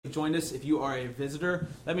you've joined us. If you are a visitor,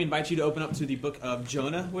 let me invite you to open up to the book of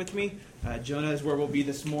Jonah with me. Jonah is where we'll be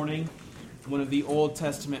this morning. One of the Old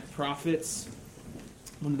Testament prophets,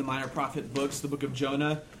 one of the minor prophet books, the book of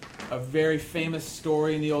Jonah. A very famous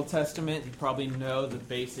story in the Old Testament. You probably know the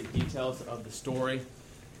basic details of the story.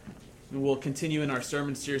 And we'll continue in our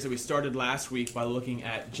sermon series that we started last week by looking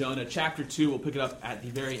at Jonah. Chapter 2, we'll pick it up at the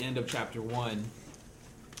very end of chapter 1.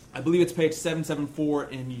 I believe it's page 774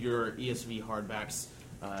 in your ESV hardbacks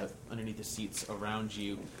underneath the seats around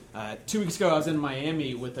you. 2 weeks ago, I was in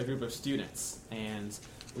Miami with a group of students, and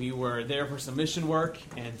we were there for some mission work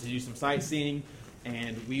and to do some sightseeing,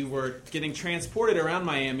 and we were getting transported around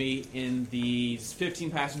Miami in these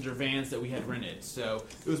 15-passenger vans that we had rented. So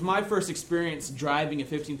it was my first experience driving a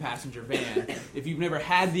 15-passenger van. If you've never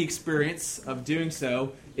had the experience of doing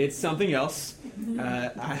so, it's something else.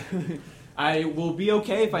 I will be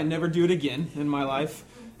okay if I never do it again in my life.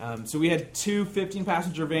 So we had two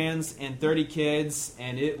 15-passenger vans and 30 kids,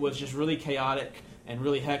 and it was just really chaotic and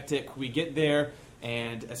really hectic. We get there,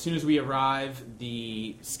 and as soon as we arrive,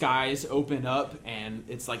 the skies open up, and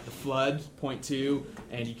it's like the flood, point two,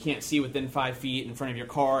 and you can't see within 5 feet in front of your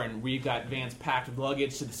car, and we've got vans packed with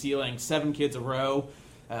luggage to the ceiling, 7 kids a row,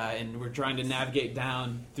 and we're trying to navigate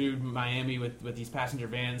down through Miami with these passenger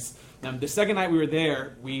vans. The second night we were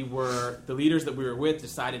there, the leaders that we were with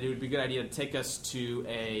decided it would be a good idea to take us to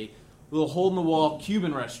a little hole-in-the-wall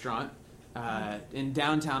Cuban restaurant in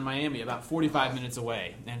downtown Miami, about 45 minutes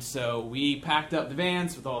away. And so we packed up the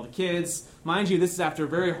vans with all the kids. Mind you, this is after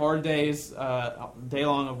very hard days, day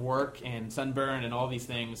long of work and sunburn and all these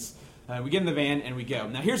things. We get in the van and we go.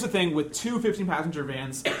 Now here's the thing with two 15-passenger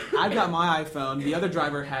vans. I've got my iPhone. The other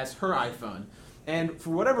driver has her iPhone. And for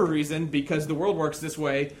whatever reason, because the world works this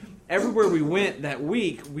way, everywhere we went that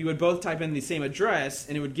week, we would both type in the same address,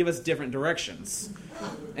 and it would give us different directions.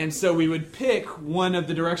 And so we would pick one of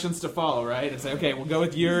the directions to follow, right? And say, okay, we'll go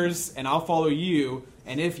with yours, and I'll follow you.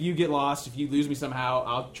 And if you get lost, if you lose me somehow,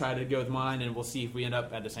 I'll try to go with mine, and we'll see if we end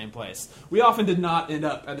up at the same place. We often did not end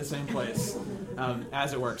up at the same place,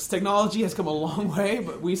 as it works. Technology has come a long way,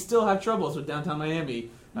 but we still have troubles with downtown Miami,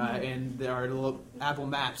 and there are little Apple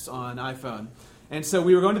Maps on iPhone. And so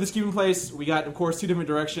we were going to this Cuban place. We got, of course, 2 different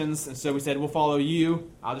directions. And so we said, we'll follow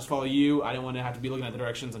you. I'll just follow you. I don't want to have to be looking at the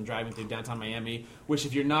directions. I'm driving through downtown Miami, which,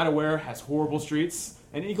 if you're not aware, has horrible streets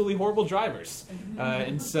and equally horrible drivers.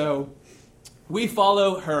 And so we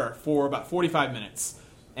follow her for about 45 minutes.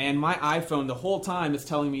 And my iPhone the whole time is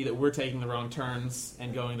telling me that we're taking the wrong turns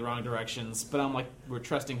and going the wrong directions. But I'm like, we're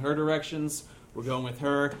trusting her directions. We're going with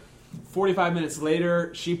her. 45 minutes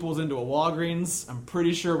later, she pulls into a Walgreens. I'm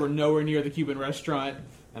pretty sure we're nowhere near the Cuban restaurant.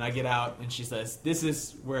 And I get out, and she says, this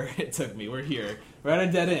is where it took me. We're here. We're at a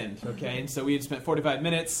dead end, okay? And so we had spent 45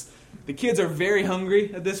 minutes. The kids are very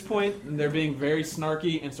hungry at this point, and they're being very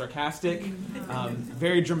snarky and sarcastic,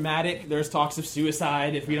 very dramatic. There's talks of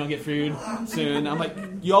suicide if we don't get food soon. I'm like,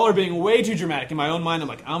 y'all are being way too dramatic. In my own mind, I'm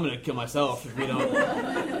like, I'm going to kill myself if we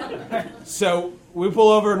don't. So we pull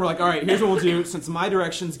over, and we're like, all right, here's what we'll do. Since my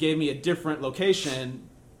directions gave me a different location,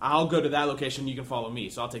 I'll go to that location. You can follow me,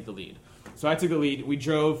 so I'll take the lead. So I took the lead. We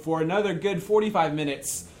drove for another good 45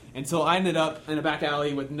 minutes until I ended up in a back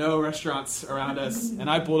alley with no restaurants around us, and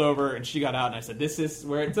I pulled over, and she got out, and I said, this is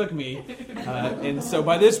where it took me. And so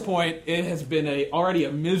by this point, it has been already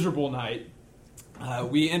a miserable night.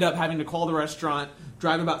 We end up having to call the restaurant,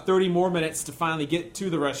 drive about 30 more minutes to finally get to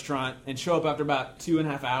the restaurant, and show up after about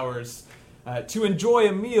 2.5 hours to enjoy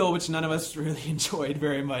a meal, which none of us really enjoyed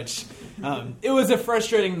very much. It was a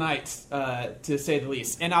frustrating night, to say the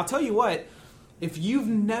least. And I'll tell you what, if you've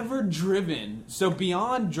never driven, so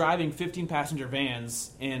beyond driving 15-passenger vans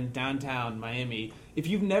in downtown Miami, if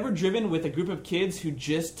you've never driven with a group of kids who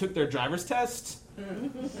just took their driver's test,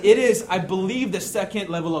 it is, I believe, the second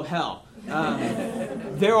level of hell.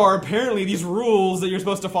 There are apparently these rules that you're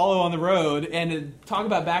supposed to follow on the road, and talk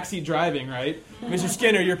about backseat driving, right? Mr.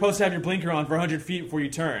 Skinner, you're supposed to have your blinker on for 100 feet before you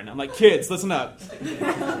turn. I'm like, kids, listen up.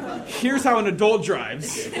 Here's how an adult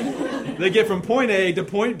drives. They get from point A to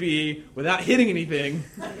point B without hitting anything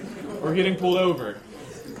or getting pulled over.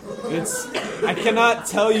 I cannot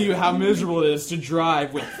tell you how miserable it is to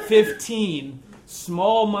drive with 15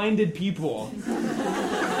 small-minded people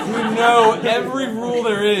who know every rule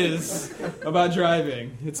there is about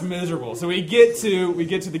driving. It's miserable. So we get to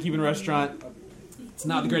the Cuban restaurant. It's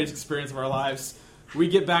not the greatest experience of our lives. We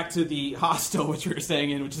get back to the hostel, which we were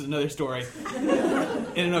staying in, which is another story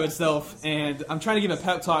in and of itself. And I'm trying to give a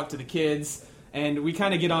pep talk to the kids. And we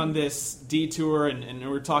kind of get on this detour, and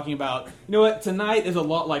we're talking about, you know what, tonight is a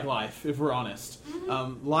lot like life, if we're honest.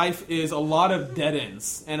 Life is a lot of dead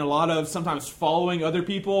ends, and a lot of sometimes following other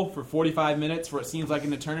people for 45 minutes for what seems like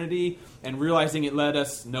an eternity, and realizing it led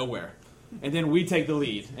us nowhere. And then we take the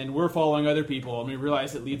lead, and we're following other people, and we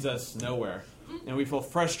realize it leads us nowhere. And we feel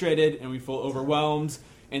frustrated, and we feel overwhelmed.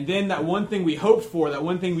 And then that one thing we hoped for, that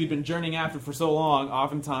one thing we've been journeying after for so long,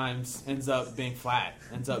 oftentimes ends up being flat,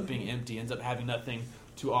 ends up being empty, ends up having nothing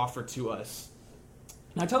to offer to us.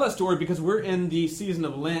 And I tell that story because we're in the season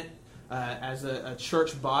of Lent as a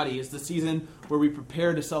church body. It's the season where we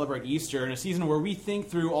prepare to celebrate Easter, and a season where we think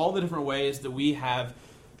through all the different ways that we have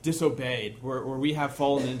disobeyed, where we have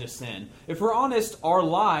fallen into sin. If we're honest, our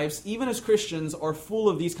lives, even as Christians, are full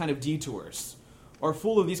of these kind of detours, are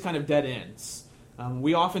full of these kind of dead ends.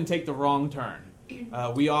 We often take the wrong turn.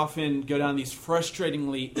 We often go down these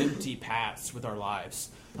frustratingly empty paths with our lives.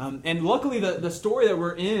 And luckily, the story that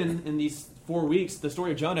we're in these 4 weeks, the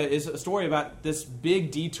story of Jonah, is a story about this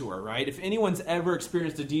big detour, right? If anyone's ever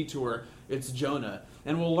experienced a detour, it's Jonah.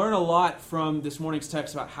 And we'll learn a lot from this morning's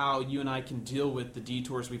text about how you and I can deal with the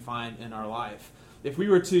detours we find in our life. If we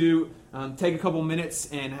were to take a couple minutes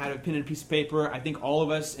and have a pen and a piece of paper, I think all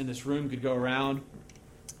of us in this room could go around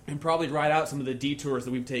and probably write out some of the detours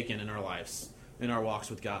that we've taken in our lives, in our walks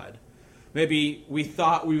with God. Maybe we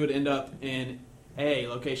thought we would end up in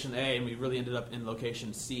location A, and we really ended up in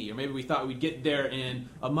location C. Or maybe we thought we'd get there in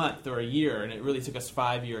a month or a year, and it really took us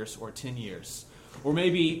 5 years or 10 years. Or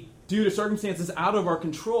maybe due to circumstances out of our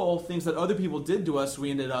control, things that other people did to us, we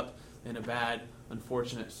ended up in a bad,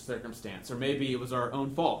 unfortunate circumstance. Or maybe it was our own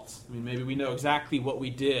fault. I mean, maybe we know exactly what we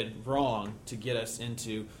did wrong to get us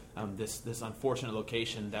into this unfortunate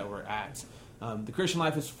location that we're at. The Christian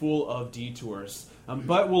life is full of detours.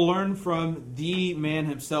 But we'll learn from the man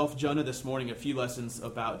himself, Jonah, this morning, a few lessons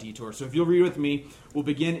about detours. So if you'll read with me, we'll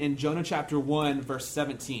begin in Jonah chapter 1, verse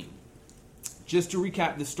 17. Just to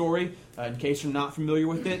recap the story, in case you're not familiar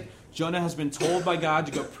with it, Jonah has been told by God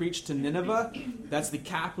to go preach to Nineveh. That's the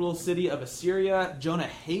capital city of Assyria. Jonah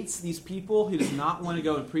hates these people. He does not want to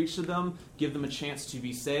go and preach to them, give them a chance to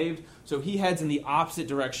be saved. So he heads in the opposite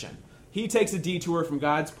direction. He takes a detour from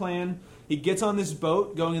God's plan. He gets on this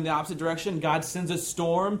boat going in the opposite direction. God sends a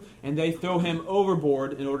storm, and they throw him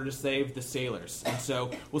overboard in order to save the sailors. And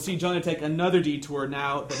so we'll see Jonah take another detour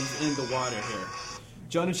now that he's in the water here.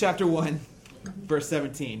 Jonah chapter 1, verse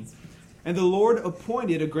 17. And the Lord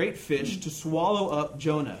appointed a great fish to swallow up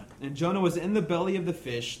Jonah. And Jonah was in the belly of the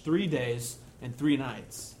fish 3 days and 3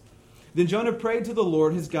 nights. Then Jonah prayed to the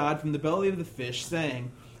Lord his God from the belly of the fish,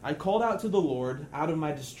 saying, I called out to the Lord out of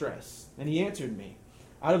my distress, and he answered me.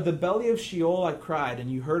 Out of the belly of Sheol I cried,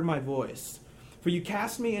 and you heard my voice. For you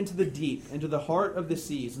cast me into the deep, into the heart of the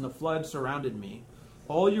seas, and the flood surrounded me.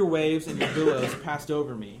 All your waves and your billows passed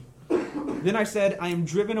over me. Then I said, I am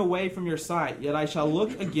driven away from your sight, yet I shall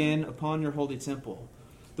look again upon your holy temple.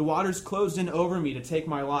 The waters closed in over me to take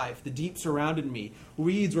my life. The deep surrounded me.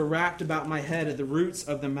 Weeds were wrapped about my head at the roots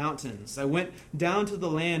of the mountains. I went down to the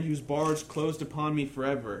land whose bars closed upon me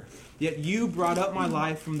forever. Yet you brought up my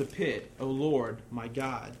life from the pit, O Lord, my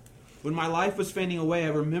God. When my life was fading away, I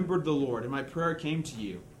remembered the Lord, and my prayer came to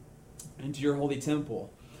you and to your holy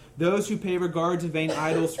temple. Those who pay regard to vain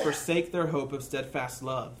idols forsake their hope of steadfast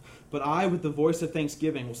love. But I, with the voice of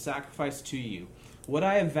thanksgiving, will sacrifice to you. What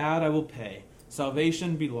I have vowed I will pay.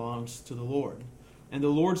 Salvation belongs to the Lord. And the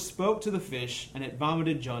Lord spoke to the fish, and it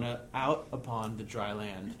vomited Jonah out upon the dry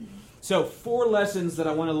land. So 4 lessons that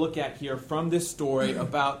I want to look at here from this story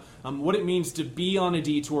about what it means to be on a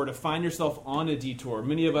detour, to find yourself on a detour.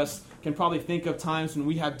 Many of us can probably think of times when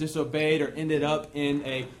we have disobeyed or ended up in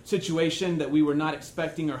a situation that we were not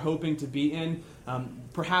expecting or hoping to be in.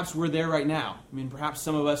 Perhaps we're there right now. I mean, perhaps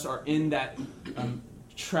some of us are in that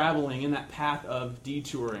traveling in that path of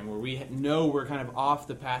detouring where we know we're kind of off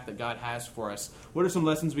the path that God has for us. What are some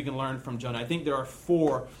lessons we can learn from Jonah? I think there are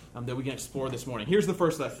 4 that we can explore this morning. Here's the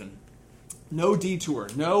first lesson. No detour,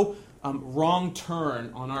 no wrong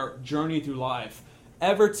turn on our journey through life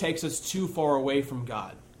ever takes us too far away from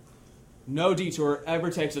God. No detour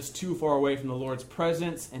ever takes us too far away from the Lord's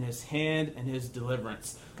presence and his hand and his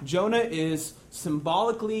deliverance. Jonah is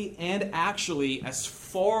symbolically and actually as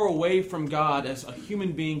far away from God as a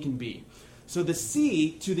human being can be. So the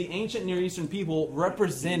sea, to the ancient Near Eastern people,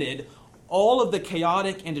 represented all of the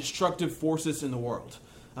chaotic and destructive forces in the world.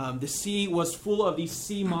 The sea was full of these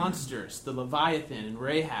sea monsters, the Leviathan and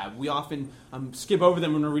Rahab. We often skip over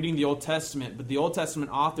them when we're reading the Old Testament, but the Old Testament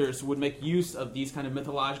authors would make use of these kind of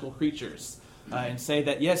mythological creatures and say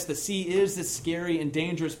that, yes, the sea is this scary and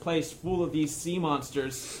dangerous place full of these sea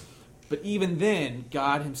monsters, But even then,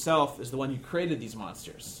 God himself is the one who created these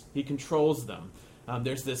monsters. He controls them.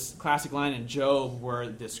 There's this classic line in Job where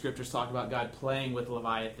the scriptures talk about God playing with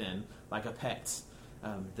Leviathan like a pet.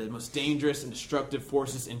 The most dangerous and destructive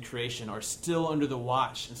forces in creation are still under the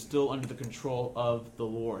watch and still under the control of the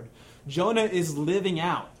Lord. Jonah is living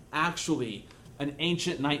out, actually, an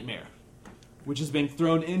ancient nightmare, which is being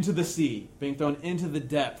thrown into the sea, being thrown into the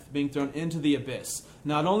depth, being thrown into the abyss.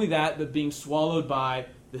 Not only that, but being swallowed by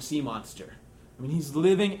the sea monster. I mean, he's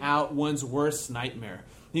living out one's worst nightmare.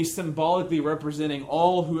 He's symbolically representing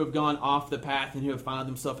all who have gone off the path and who have found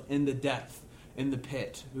themselves in the depth, in the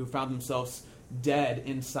pit, who have found themselves dead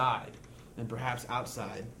inside and perhaps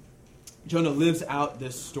outside. Jonah lives out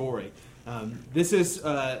this story.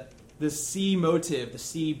 This sea motive, the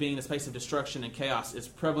sea being this place of destruction and chaos, is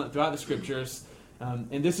prevalent throughout the scriptures.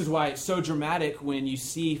 And this is why it's so dramatic when you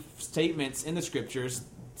see statements in the scriptures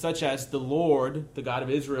such as the Lord, the God of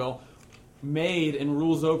Israel, made and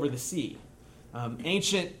rules over the sea.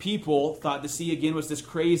 Ancient people thought the sea again was this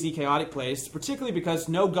crazy, chaotic place, particularly because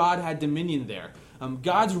no God had dominion there.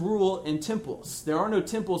 Gods rule in temples. There are no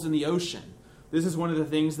temples in the ocean. This is one of the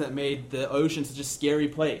things that made the ocean such a scary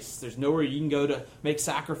place. There's nowhere you can go to make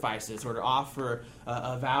sacrifices or to offer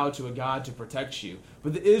a vow to a god to protect you.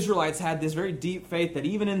 But the Israelites had this very deep faith that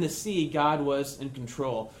even in the sea, God was in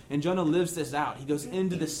control. And Jonah lives this out. He goes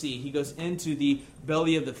into the sea. He goes into the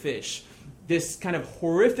belly of the fish. This kind of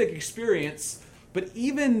horrific experience, but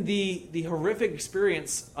even the horrific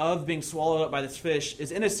experience of being swallowed up by this fish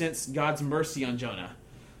is, in a sense, God's mercy on Jonah.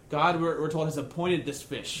 God, we're told, has appointed this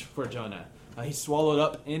fish for Jonah. He's swallowed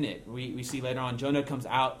up in it. We see later on, Jonah comes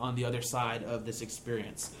out on the other side of this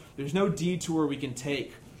experience. There's no detour we can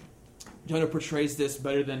take. Jonah portrays this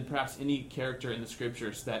better than perhaps any character in the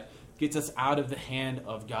scriptures that gets us out of the hand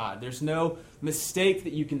of God. There's no mistake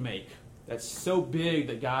that you can make that's so big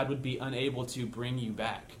that God would be unable to bring you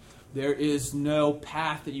back. There is no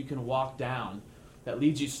path that you can walk down that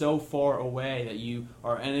leads you so far away that you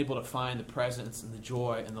are unable to find the presence and the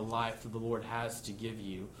joy and the life that the Lord has to give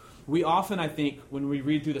you. We often, I think, when we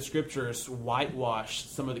read through the scriptures, whitewash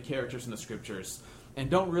some of the characters in the scriptures and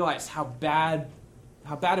don't realize how bad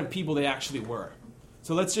of people they actually were.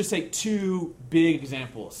 So let's just take two big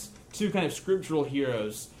examples, two kind of scriptural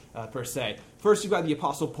heroes per se. First, you've got the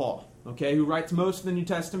Apostle Paul, okay, who writes most of the New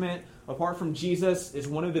Testament. Apart from Jesus, is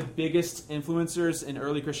one of the biggest influencers in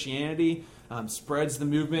early Christianity, spreads the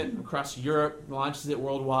movement across Europe, launches it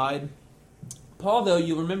worldwide. Paul, though,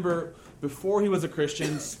 you remember, before he was a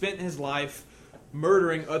Christian, spent his life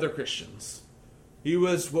murdering other Christians. He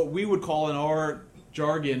was what we would call in our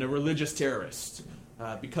jargon a religious terrorist.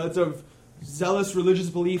 Because of zealous religious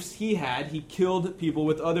beliefs he had, he killed people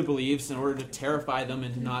with other beliefs in order to terrify them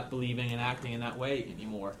into not believing and acting in that way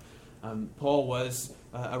anymore. Paul was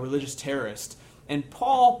a religious terrorist. And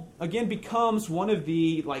Paul, again, becomes one of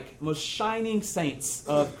the most shining saints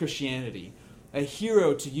of Christianity, a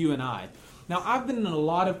hero to you and I. Now, I've been in a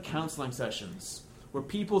lot of counseling sessions where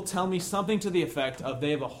people tell me something to the effect of they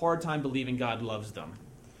have a hard time believing God loves them,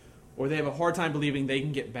 or they have a hard time believing they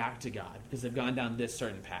can get back to God because they've gone down this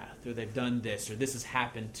certain path, or they've done this, or this has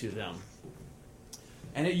happened to them.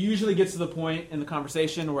 And it usually gets to the point in the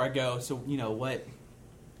conversation where I go, so,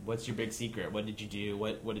 what's your big secret? What did you do?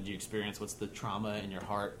 What did you experience? What's the trauma in your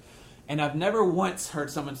heart? And I've never once heard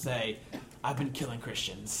someone say, I've been killing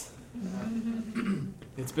Christians.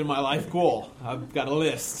 It's been my life goal. I've got a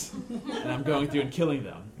list, and I'm going through and killing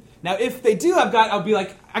them. Now, if they do, I'll be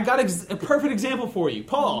like, I got a perfect example for you.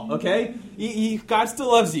 Paul, okay? God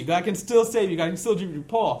still loves you. God can still save you. God can still do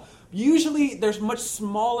Paul. Usually, there's much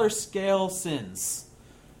smaller scale sins.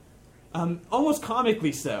 Almost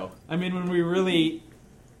comically so. I mean, when we really...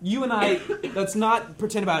 You and I, let's not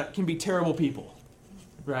pretend about it, can be terrible people,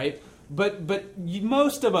 right? But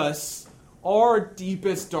most of us, our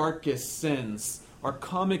deepest, darkest sins are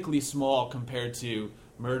comically small compared to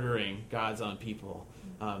murdering God's own people.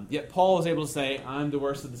 Yet Paul is able to say, I'm the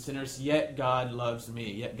worst of the sinners, yet God loves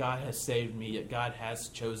me, yet God has saved me, yet God has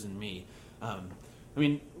chosen me.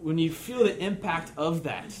 When you feel the impact of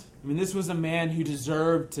that, this was a man who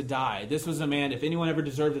deserved to die. This was a man, if anyone ever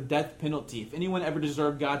deserved a death penalty, if anyone ever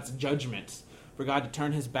deserved God's judgment, for God to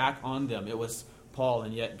turn his back on them, it was Paul,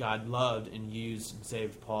 and yet God loved and used and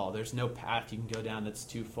saved Paul. There's no path you can go down that's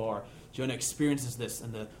too far. Jonah experiences this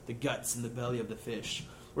in the guts and the belly of the fish.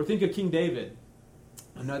 Or think of King David,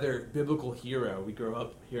 another biblical hero. We grow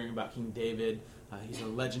up hearing about King David. He's a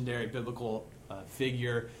legendary biblical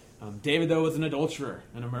figure. David, though, was an adulterer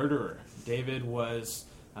and a murderer. David was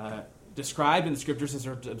described in the scriptures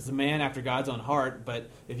as a man after God's own heart, but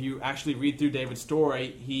if you actually read through David's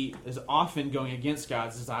story, he is often going against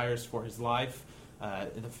God's desires for his life.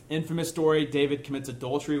 In the infamous story, David commits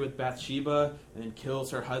adultery with Bathsheba and then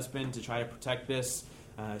kills her husband to try to protect this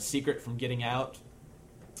secret from getting out.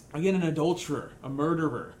 Again, an adulterer, a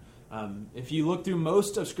murderer. If you look through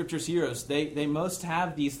most of Scripture's heroes, they most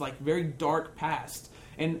have these like very dark past.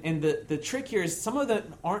 And the trick here is some of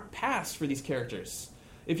them aren't past for these characters.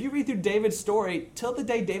 If you read through David's story, till the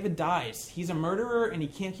day David dies, he's a murderer and he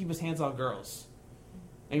can't keep his hands off girls.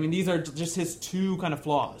 I mean, these are just his two kind of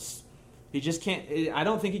flaws. He just can't, I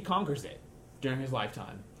don't think he conquers it during his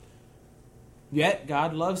lifetime. Yet,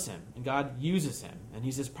 God loves him, and God uses him, and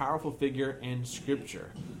he's this powerful figure in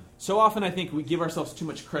Scripture. So often I think we give ourselves too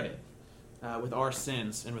much credit with our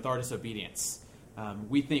sins and with our disobedience.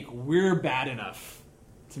 We think we're bad enough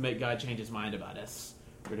to make God change his mind about us,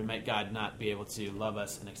 or to make God not be able to love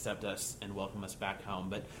us and accept us and welcome us back home.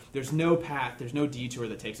 But there's no path, there's no detour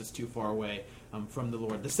that takes us too far away from the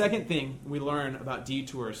Lord. The second thing we learn about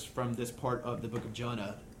detours from this part of the book of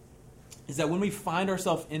Jonah is that when we find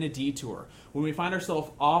ourselves in a detour, when we find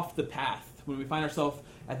ourselves off the path, when we find ourselves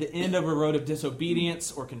at the end of a road of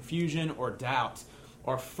disobedience or confusion or doubt,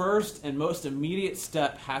 our first and most immediate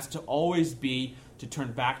step has to always be to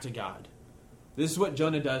turn back to God. This is what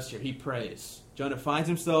Jonah does here. He prays. Jonah finds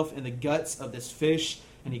himself in the guts of this fish,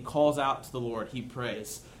 and he calls out to the Lord. He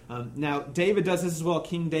prays. Now, David does this as well.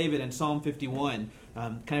 King David in Psalm 51,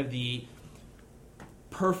 kind of the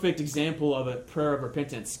perfect example of a prayer of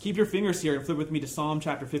repentance. Keep your fingers here and flip with me to Psalm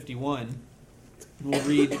chapter 51. We'll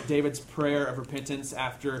read David's prayer of repentance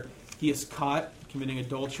after he is caught committing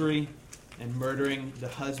adultery and murdering the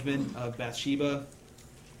husband of Bathsheba.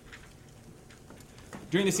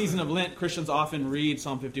 During the season of Lent, Christians often read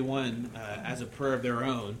Psalm 51 as a prayer of their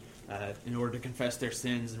own in order to confess their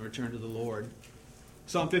sins and return to the Lord.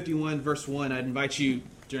 Psalm 51, verse 1, I'd invite you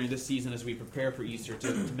during this season as we prepare for Easter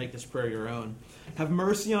to make this prayer your own. Have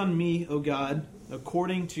mercy on me, O God,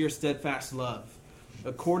 according to your steadfast love.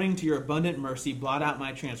 According to your abundant mercy, blot out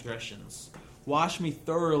my transgressions. Wash me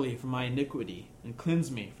thoroughly from my iniquity and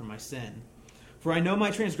cleanse me from my sin. For I know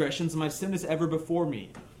my transgressions, and my sin is ever before me.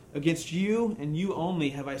 Against you and you only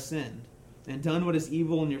have I sinned, and done what is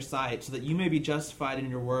evil in your sight, so that you may be justified in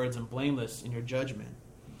your words and blameless in your judgment.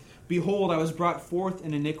 Behold, I was brought forth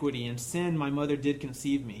in iniquity, and sin my mother did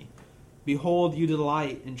conceive me. Behold, you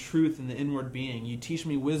delight in truth in the inward being. You teach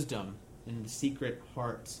me wisdom in the secret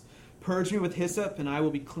hearts. Purge me with hyssop, and I will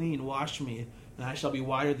be clean. Wash me, and I shall be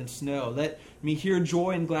whiter than snow. Let me hear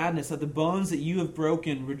joy and gladness. Let the bones that you have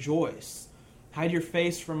broken rejoice. Hide your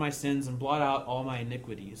face from my sins, and blot out all my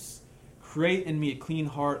iniquities. Create in me a clean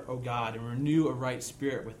heart, O God, and renew a right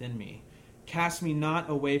spirit within me. Cast me not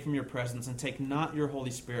away from your presence, and take not your Holy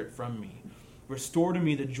Spirit from me. Restore to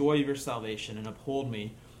me the joy of your salvation, and uphold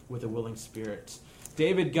me with a willing spirit.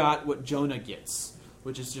 David got what Jonah gets,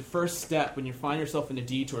 which is your first step when you find yourself in a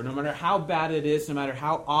detour. No matter how bad it is, no matter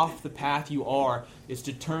how off the path you are, is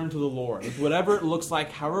to turn to the Lord. With whatever it looks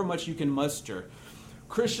like, however much you can muster.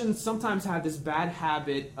 Christians sometimes have this bad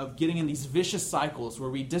habit of getting in these vicious cycles where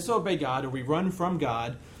we disobey God or we run from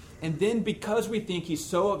God, and then because we think he's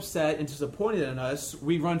so upset and disappointed in us,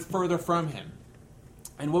 we run further from him.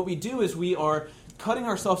 And what we do is we are cutting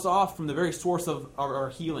ourselves off from the very source of our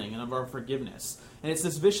healing and of our forgiveness. And it's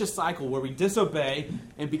this vicious cycle where we disobey,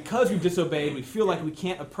 and because we've disobeyed, we feel like we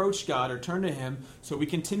can't approach God or turn to him, so we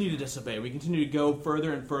continue to disobey. We continue to go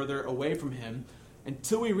further and further away from him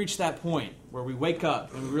until we reach that point where we wake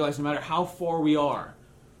up and we realize no matter how far we are,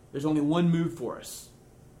 there's only one move for us.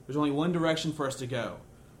 There's only one direction for us to go.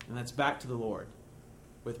 And that's back to the Lord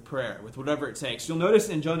with prayer, with whatever it takes. You'll notice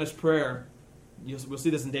in Jonah's prayer, we'll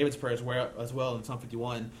see this in David's prayer as well in Psalm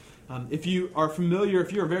 51. If you are familiar,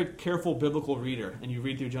 if you're a very careful biblical reader and you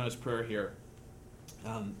read through Jonah's prayer here,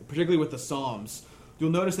 particularly with the Psalms,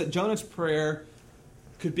 you'll notice that Jonah's prayer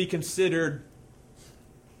could be considered,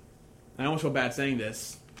 I almost feel bad saying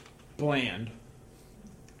this, bland.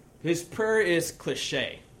 His prayer is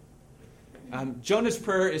cliche. Jonah's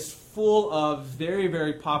prayer is full of very,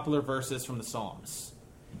 very popular verses from the Psalms.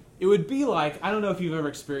 It would be like, I don't know if you've ever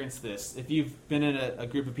experienced this, if you've been in a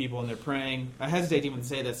group of people and they're praying. I hesitate to even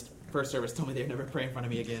say this. First service told me they'd never pray in front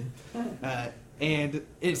of me again. And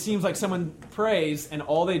it seems like someone prays and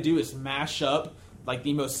all they do is mash up like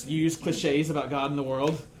the most used cliches about God in the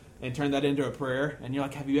world and turn that into a prayer. And you're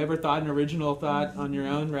like, have you ever thought an original thought on your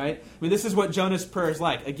own, right? I mean, this is what Jonah's prayer is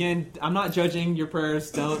like. Again, I'm not judging your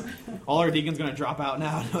prayers. Don't. All our deacons going to drop out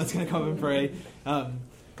now. No one's going to come and pray.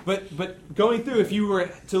 But going through, if you were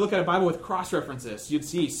to look at a Bible with cross-references, you'd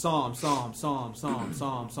see Psalm.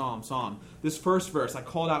 This first verse, I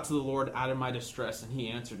called out to the Lord out of my distress, and he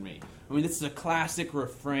answered me. I mean, this is a classic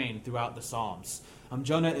refrain throughout the Psalms.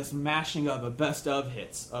 Jonah is mashing up a best-of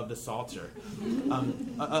hits of the Psalter.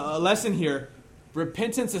 A lesson here,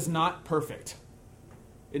 repentance is not perfect.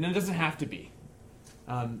 And it doesn't have to be.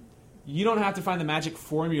 You don't have to find the magic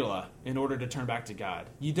formula in order to turn back to God.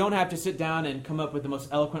 You don't have to sit down and come up with the most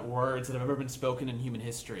eloquent words that have ever been spoken in human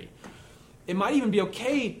history. It might even be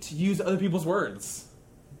okay to use other people's words.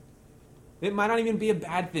 It might not even be a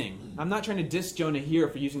bad thing. I'm not trying to diss Jonah here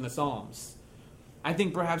for using the Psalms. I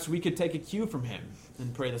think perhaps we could take a cue from him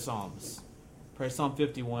and pray the Psalms. Pray Psalm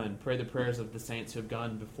 51. Pray the prayers of the saints who have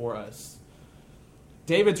gone before us.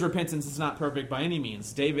 David's repentance is not perfect by any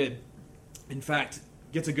means. David, in fact,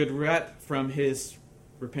 gets a good rep from his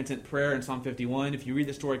repentant prayer in Psalm 51. If you read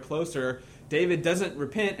the story closer, David doesn't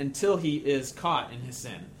repent until he is caught in his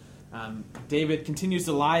sin. David continues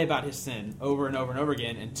to lie about his sin over and over and over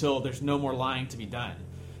again until there's no more lying to be done.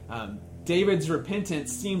 David's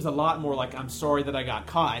repentance seems a lot more like I'm sorry that I got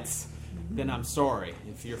caught than I'm sorry,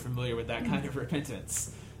 if you're familiar with that kind of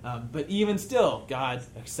repentance. But even still, God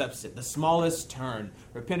accepts it. The smallest turn.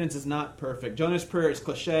 Repentance is not perfect. Jonah's prayer is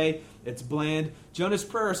cliche. It's bland. Jonah's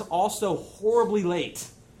prayer is also horribly late.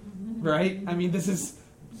 Right? I mean, this is,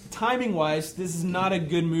 timing-wise, this is not a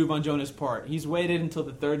good move on Jonah's part. He's waited until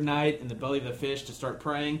the third night in the belly of the fish to start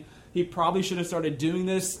praying. He probably should have started doing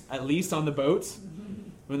this at least on the boat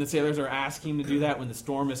when the sailors are asking him to do that, when the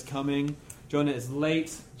storm is coming. Jonah is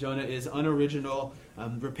late. Jonah is unoriginal.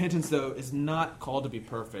 Repentance, though, is not called to be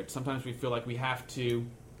perfect. Sometimes we feel like we have to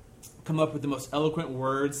come up with the most eloquent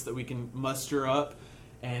words that we can muster up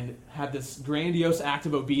and have this grandiose act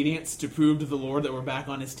of obedience to prove to the Lord that we're back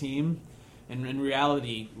on his team. And in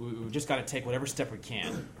reality, we've just got to take whatever step we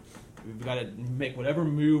can. We've got to make whatever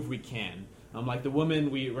move we can. Like the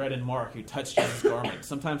woman we read in Mark who touched Jesus' garment.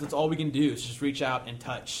 Sometimes that's all we can do is just reach out and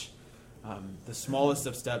touch. The smallest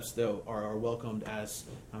of steps, though, are welcomed as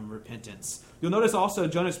repentance. You'll notice also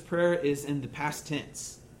Jonah's prayer is in the past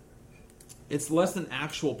tense. It's less an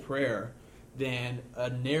actual prayer than a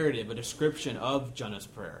narrative, a description of Jonah's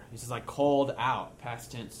prayer. He says, I called out,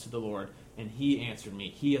 past tense, to the Lord, and he answered me.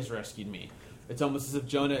 He has rescued me. It's almost as if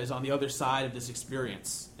Jonah is on the other side of this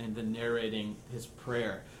experience and then narrating his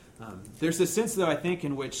prayer. There's this sense, though, I think,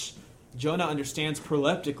 in which Jonah understands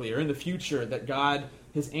proleptically, or in the future, that God,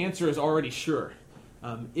 his answer is already sure.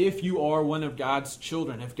 If you are one of God's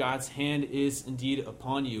children, if God's hand is indeed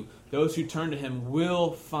upon you, those who turn to him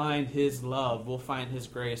will find his love, will find his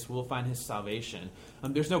grace, will find his salvation.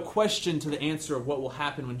 There's no question to the answer of what will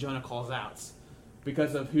happen when Jonah calls out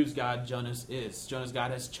because of whose God Jonah is. Jonah's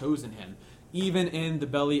God has chosen him. Even in the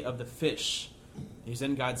belly of the fish, he's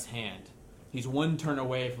in God's hand. He's one turn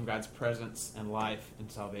away from God's presence and life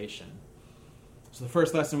and salvation. So the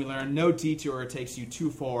first lesson we learn, no detour takes you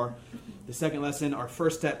too far. The second lesson, our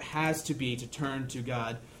first step has to be to turn to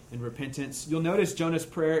God in repentance. You'll notice Jonah's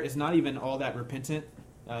prayer is not even all that repentant.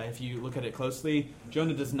 If you look at it closely,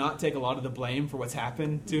 Jonah does not take a lot of the blame for what's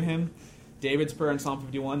happened to him. David's prayer in Psalm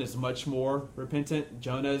 51 is much more repentant.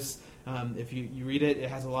 Jonah's, if you read it, it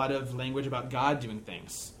has a lot of language about God doing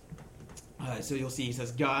things. So you'll see he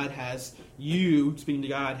says, God has you, speaking to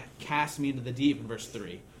God, cast me into the deep in verse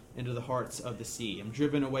 3. Into the hearts of the sea. I'm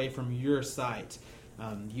driven away from your sight.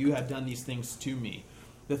 You have done these things to me.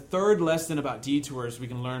 The third lesson about detours we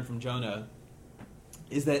can learn from Jonah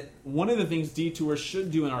is that one of the things detours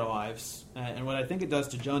should do in our lives, and what I think it does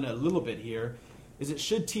to Jonah a little bit here, is it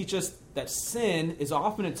should teach us that sin is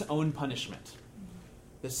often its own punishment.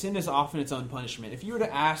 That sin is often its own punishment. If you were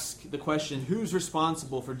to ask the question, who's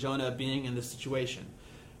responsible for Jonah being in this situation?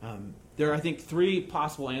 There are, I think, three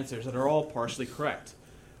possible answers that are all partially correct.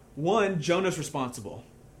 One, Jonah's responsible.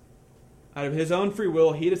 Out of his own free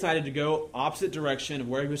will, he decided to go opposite direction of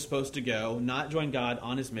where he was supposed to go, not join God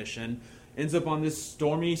on his mission, ends up on this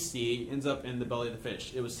stormy sea, ends up in the belly of the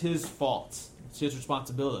fish. It was his fault. It's his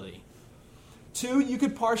responsibility. Two, you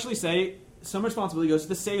could partially say some responsibility goes to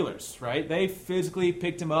the sailors, right? They physically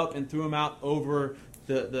picked him up and threw him out over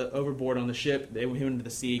the overboard on the ship. They went into the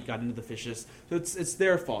sea, got into the fishes. So it's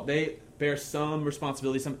their fault. They bear some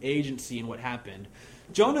responsibility, some agency in what happened.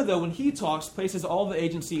 Jonah, though, when he talks, places all the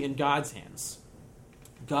agency in God's hands.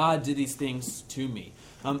 God did these things to me.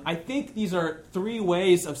 I think these are three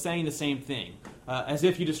ways of saying the same thing. As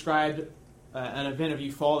if you described an event of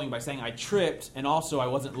you falling by saying, I tripped, and also I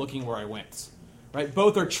wasn't looking where I went. Right?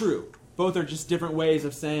 Both are true. Both are just different ways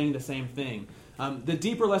of saying the same thing. The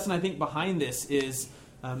deeper lesson, I think, behind this is,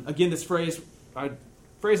 again, this phrase,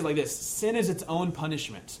 phrase it like this: sin is its own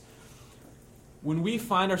punishment. When we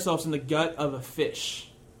find ourselves in the gut of a fish,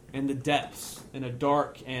 in the depths, in a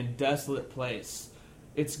dark and desolate place,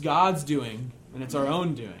 it's God's doing, and it's our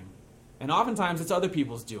own doing. And oftentimes it's other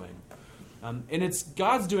people's doing. And it's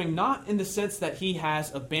God's doing not in the sense that he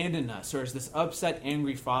has abandoned us or is this upset,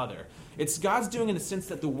 angry father. It's God's doing in the sense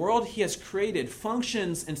that the world he has created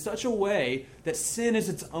functions in such a way that sin is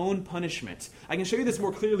its own punishment. I can show you this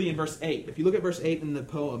more clearly in verse 8. If you look at verse 8 in the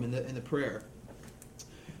poem, in the prayer,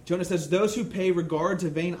 Jonah says, "Those who pay regard to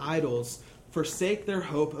vain idols forsake their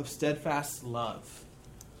hope of steadfast love."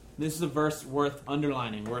 This is a verse worth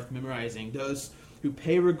underlining, worth memorizing. Those who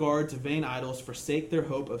pay regard to vain idols forsake their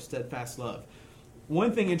hope of steadfast love.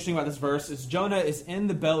 One thing interesting about this verse is Jonah is in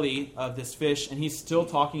the belly of this fish, and he's still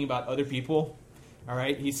talking about other people. All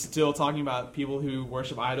right, he's still talking about people who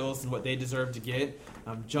worship idols and what they deserve to get.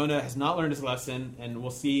 Jonah has not learned his lesson, and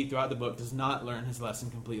we'll see throughout the book does not learn his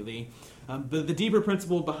lesson completely. But the deeper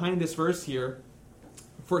principle behind this verse here,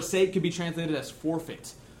 forsake, could be translated as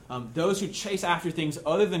forfeit. Those who chase after things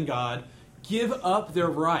other than God give up their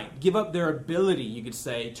right, give up their ability, you could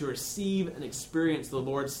say, to receive and experience the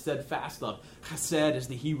Lord's steadfast love. Chesed is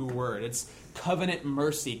the Hebrew word. It's covenant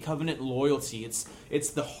mercy, covenant loyalty. It's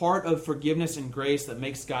the heart of forgiveness and grace that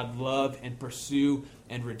makes God love and pursue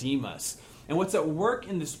and redeem us. And what's at work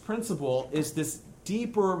in this principle is this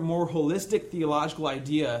deeper, more holistic theological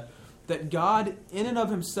idea that God, in and of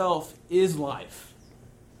himself, is life.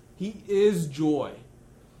 He is joy.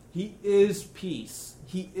 He is peace.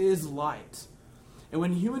 He is light. And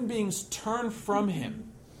when human beings turn from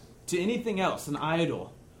him to anything else, an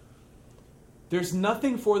idol, there's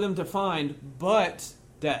nothing for them to find but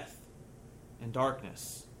death and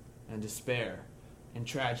darkness and despair and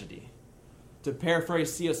tragedy. To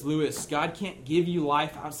paraphrase C.S. Lewis, God can't give you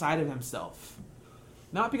life outside of himself.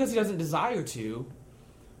 Not because he doesn't desire to,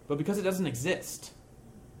 but because it doesn't exist.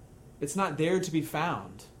 It's not there to be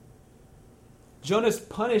found. Jonah's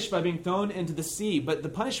punished by being thrown into the sea, but the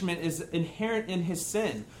punishment is inherent in his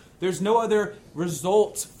sin. There's no other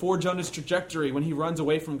result for Jonah's trajectory when he runs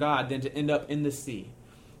away from God than to end up in the sea.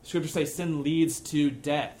 Scriptures say sin leads to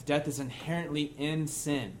death. Death is inherently in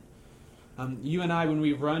sin. You and I, when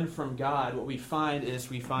we run from God, what we find is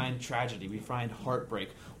we find tragedy. We find heartbreak.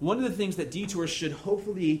 One of the things that detours should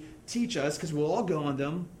hopefully teach us, because we'll all go on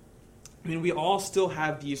them, we all still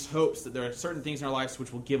have these hopes that there are certain things in our lives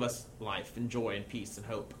which will give us life and joy and peace and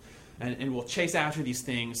hope. And we'll chase after these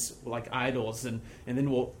things like idols, and then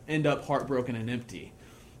we'll end up heartbroken and empty.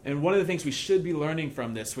 And one of the things we should be learning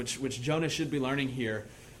from this, which Jonah should be learning here,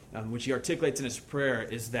 which he articulates in his prayer,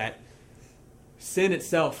 is that sin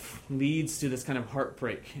itself leads to this kind of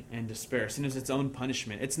heartbreak and despair. Sin is its own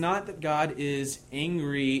punishment. It's not that God is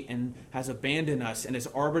angry and has abandoned us and is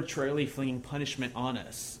arbitrarily flinging punishment on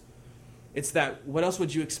us. It's that, what else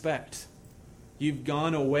would you expect? You've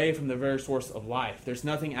gone away from the very source of life. There's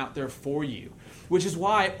nothing out there for you. Which is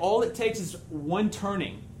why all it takes is one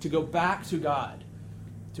turning to go back to God,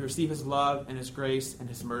 to receive his love and his grace and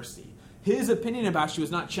his mercy. His opinion about you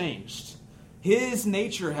has not changed. His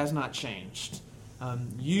nature has not changed.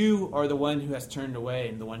 You are the one who has turned away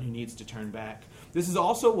and the one who needs to turn back. This is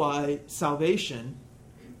also why salvation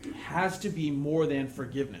has to be more than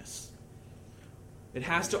forgiveness. It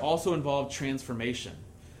has to also involve transformation.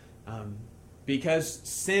 Because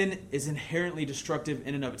sin is inherently destructive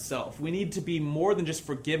in and of itself. We need to be more than just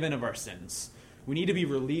forgiven of our sins. We need to be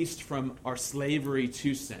released from our slavery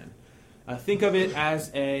to sin. Think of it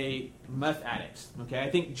as a meth addict. Okay, I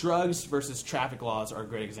think drugs versus traffic laws are a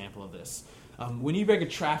great example of this. When you break a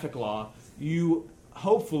traffic law, you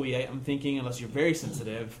hopefully, I'm thinking, unless you're very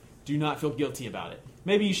sensitive, do not feel guilty about it.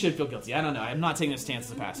 Maybe you should feel guilty. I don't know. I'm not taking a stance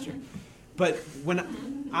as a pastor. But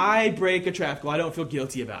when I break a traffic law, I don't feel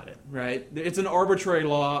guilty about it, right? It's an arbitrary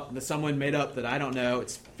law that someone made up that I don't know.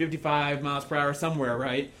 It's 55 miles per hour somewhere,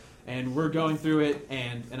 right? And we're going through it,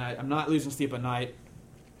 and I'm not losing sleep at night.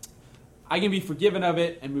 I can be forgiven of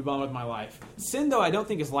it and move on with my life. Sin, though, I don't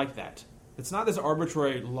think is like that. It's not this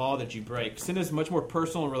arbitrary law that you break. Sin is much more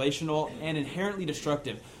personal and relational and inherently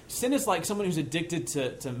destructive. Sin is like someone who's addicted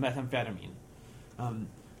to methamphetamine.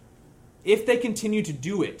 If they continue to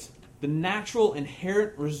do it, the natural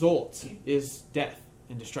inherent result is death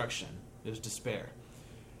and destruction. There's despair.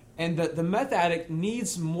 And the meth addict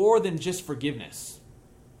needs more than just forgiveness.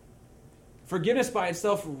 Forgiveness by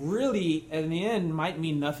itself really, in the end, might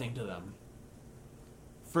mean nothing to them.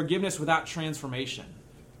 Forgiveness without transformation.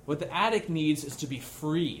 What the addict needs is to be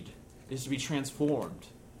freed, is to be transformed.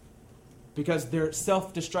 Because their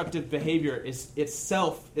self-destructive behavior is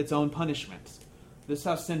itself its own punishment. This is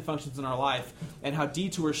how sin functions in our life, and how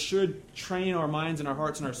detours should train our minds and our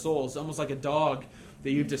hearts and our souls, almost like a dog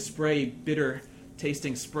that you have to spray bitter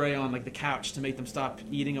tasting spray on like the couch to make them stop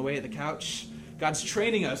eating away at the couch. God's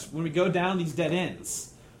training us when we go down these dead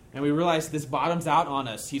ends and we realize this bottoms out on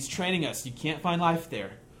us. He's training us. You can't find life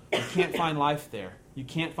there. You can't find life there. You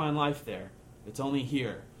can't find life there. It's only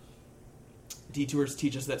here. Detours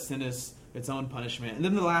teach us that sin is its own punishment. And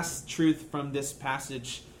then the last truth from this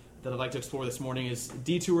passage that I'd like to explore this morning is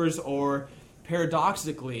detours, or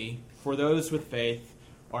paradoxically, for those with faith,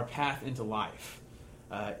 our path into life.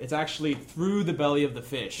 It's actually through the belly of the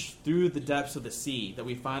fish, through the depths of the sea, that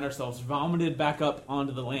we find ourselves vomited back up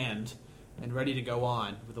onto the land and ready to go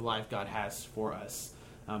on with the life God has for us.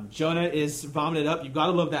 Jonah is vomited up. You've got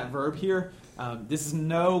to love that verb here. This is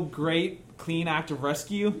no great, clean act of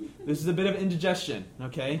rescue. This is a bit of indigestion,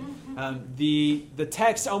 okay? The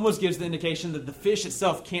text almost gives the indication that the fish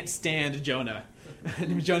itself can't stand Jonah.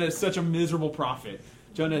 Jonah is such a miserable prophet.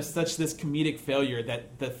 Jonah is such this comedic failure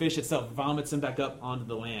that the fish itself vomits him back up onto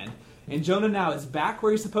the land. And Jonah now is back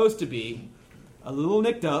where he's supposed to be, a little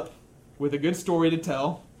nicked up, with a good story to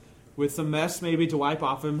tell, with some mess maybe to wipe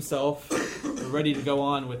off himself, ready to go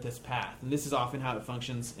on with this path. And this is often how it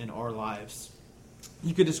functions in our lives.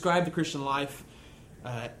 You could describe the Christian life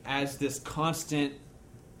as this constant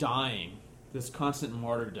dying, this constant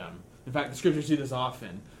martyrdom. In fact, the scriptures do this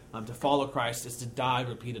often. To follow Christ is to die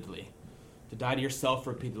repeatedly. To die to yourself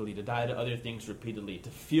repeatedly, to die to other things repeatedly, to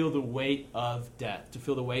feel the weight of death, to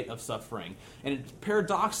feel the weight of suffering. And it's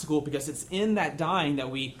paradoxical because it's in that dying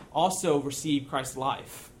that we also receive Christ's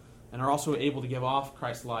life and are also able to give off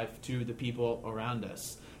Christ's life to the people around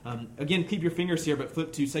us. Again, keep your fingers here, but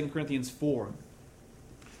flip to 2 Corinthians 4.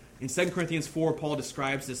 In 2 Corinthians 4, Paul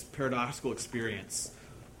describes this paradoxical experience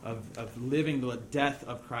of living the death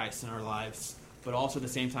of Christ in our lives, but also at the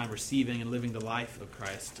same time receiving and living the life of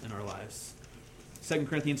Christ in our lives. 2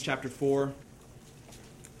 Corinthians chapter 4.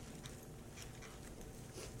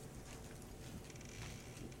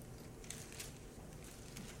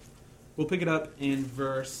 We'll pick it up in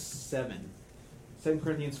verse 7. 2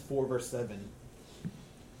 Corinthians 4, verse 7.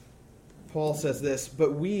 Paul says this,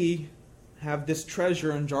 "But we have this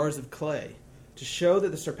treasure in jars of clay, to show that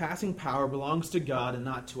the surpassing power belongs to God and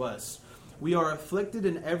not to us. We are afflicted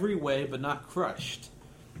in every way, but not crushed.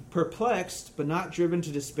 Perplexed, but not driven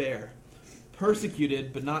to despair.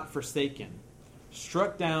 Persecuted, but not forsaken.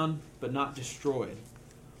 Struck down, but not destroyed.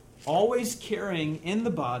 Always carrying in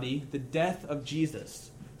the body the death of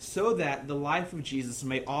Jesus, so that the life of Jesus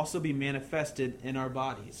may also be manifested in our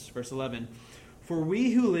bodies." Verse 11. "For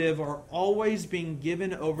we who live are always being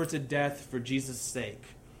given over to death for Jesus' sake,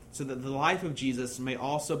 so that the life of Jesus may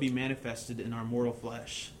also be manifested in our mortal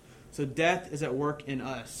flesh. So death is at work in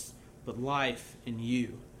us, but life in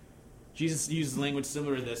you." Jesus uses language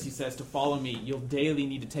similar to this. He says, to follow me, you'll daily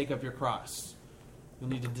need to take up your cross. You'll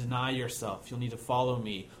need to deny yourself. You'll need to follow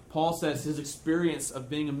me. Paul says his experience of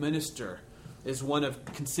being a minister is one of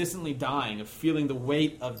consistently dying, of feeling the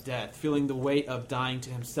weight of death, feeling the weight of dying to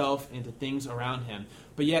himself and to things around him.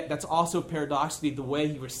 But yet, that's also paradoxically the way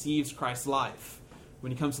he receives Christ's life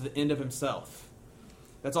when he comes to the end of himself.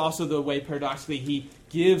 That's also the way, paradoxically, he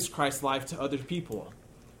gives Christ's life to other people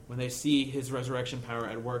when they see his resurrection power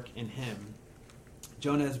at work in him.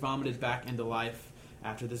 Jonah is vomited back into life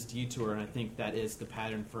after this detour, and I think that is the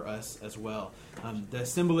pattern for us as well. The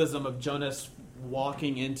symbolism of Jonah's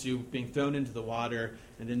walking into, being thrown into the water,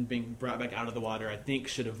 and then being brought back out of the water, I think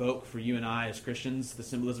should evoke for you and I as Christians the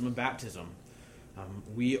symbolism of baptism.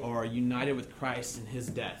 We are united with Christ in his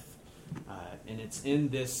death, and it's in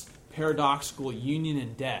this paradoxical union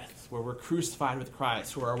in death, where we're crucified with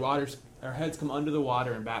Christ, where our heads come under the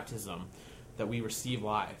water in baptism, that we receive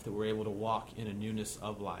life, that we're able to walk in a newness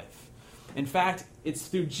of life. In fact, it's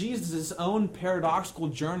through Jesus' own paradoxical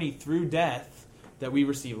journey through death that we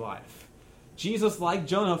receive life. Jesus, like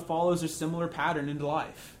Jonah, follows a similar pattern into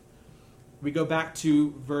life. We go back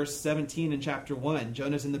to verse 17 in chapter 1.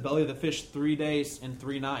 Jonah's in the belly of the fish 3 days and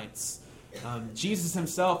 3 nights. Jesus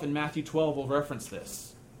himself in Matthew 12 will reference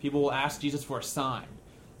this. People will ask Jesus for a sign,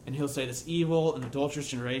 and he'll say, this evil and adulterous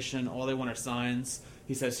generation, all they want are signs.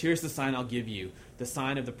 He says, here's the sign I'll give you, the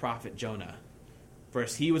sign of the prophet Jonah. For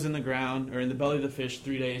as he was in the ground, or in the belly of the fish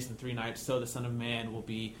 3 days and 3 nights, so the Son of Man will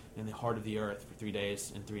be in the heart of the earth for 3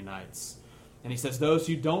 days and 3 nights. And he says, those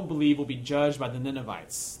who don't believe will be judged by the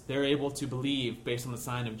Ninevites. They're able to believe based on the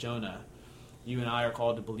sign of Jonah. You and I are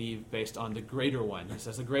called to believe based on the greater one. He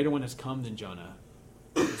says, the greater one has come than Jonah.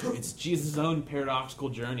 It's Jesus' own paradoxical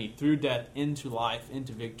journey through death into life,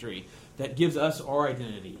 into victory, that gives us our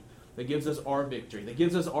identity, that gives us our victory, that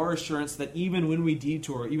gives us our assurance that even when we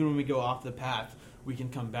detour, even when we go off the path, we can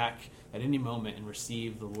come back at any moment and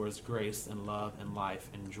receive the Lord's grace and love and life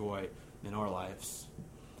and joy in our lives.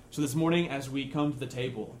 So this morning, as we come to the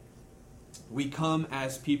table, we come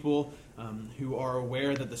as people who are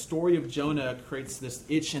aware that the story of Jonah creates this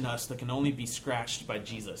itch in us that can only be scratched by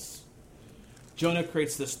Jesus. Jonah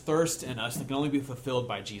creates this thirst in us that can only be fulfilled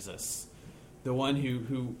by Jesus, the one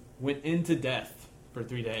who went into death for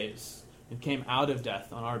 3 days and came out of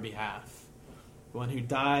death on our behalf, the one who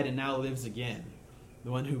died and now lives again,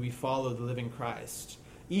 the one who we follow, the living Christ.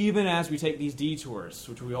 Even as we take these detours,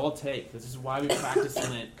 which we all take, this is why we practice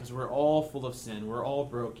Lent, because we're all full of sin, we're all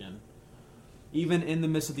broken. Even in the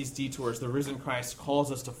midst of these detours, the risen Christ calls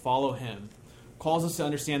us to follow him, calls us to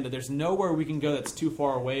understand that there's nowhere we can go that's too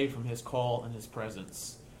far away from his call and his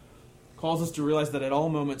presence. Calls us to realize that at all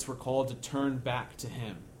moments we're called to turn back to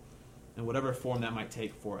him in whatever form that might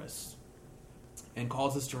take for us. And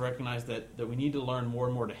calls us to recognize that we need to learn more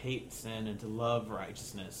and more to hate sin and to love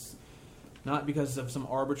righteousness. Not because of some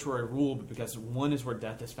arbitrary rule, but because one is where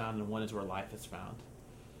death is found and one is where life is found.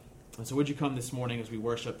 And so would you come this morning as we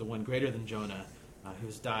worship the one greater than Jonah, who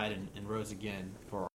has died and rose again for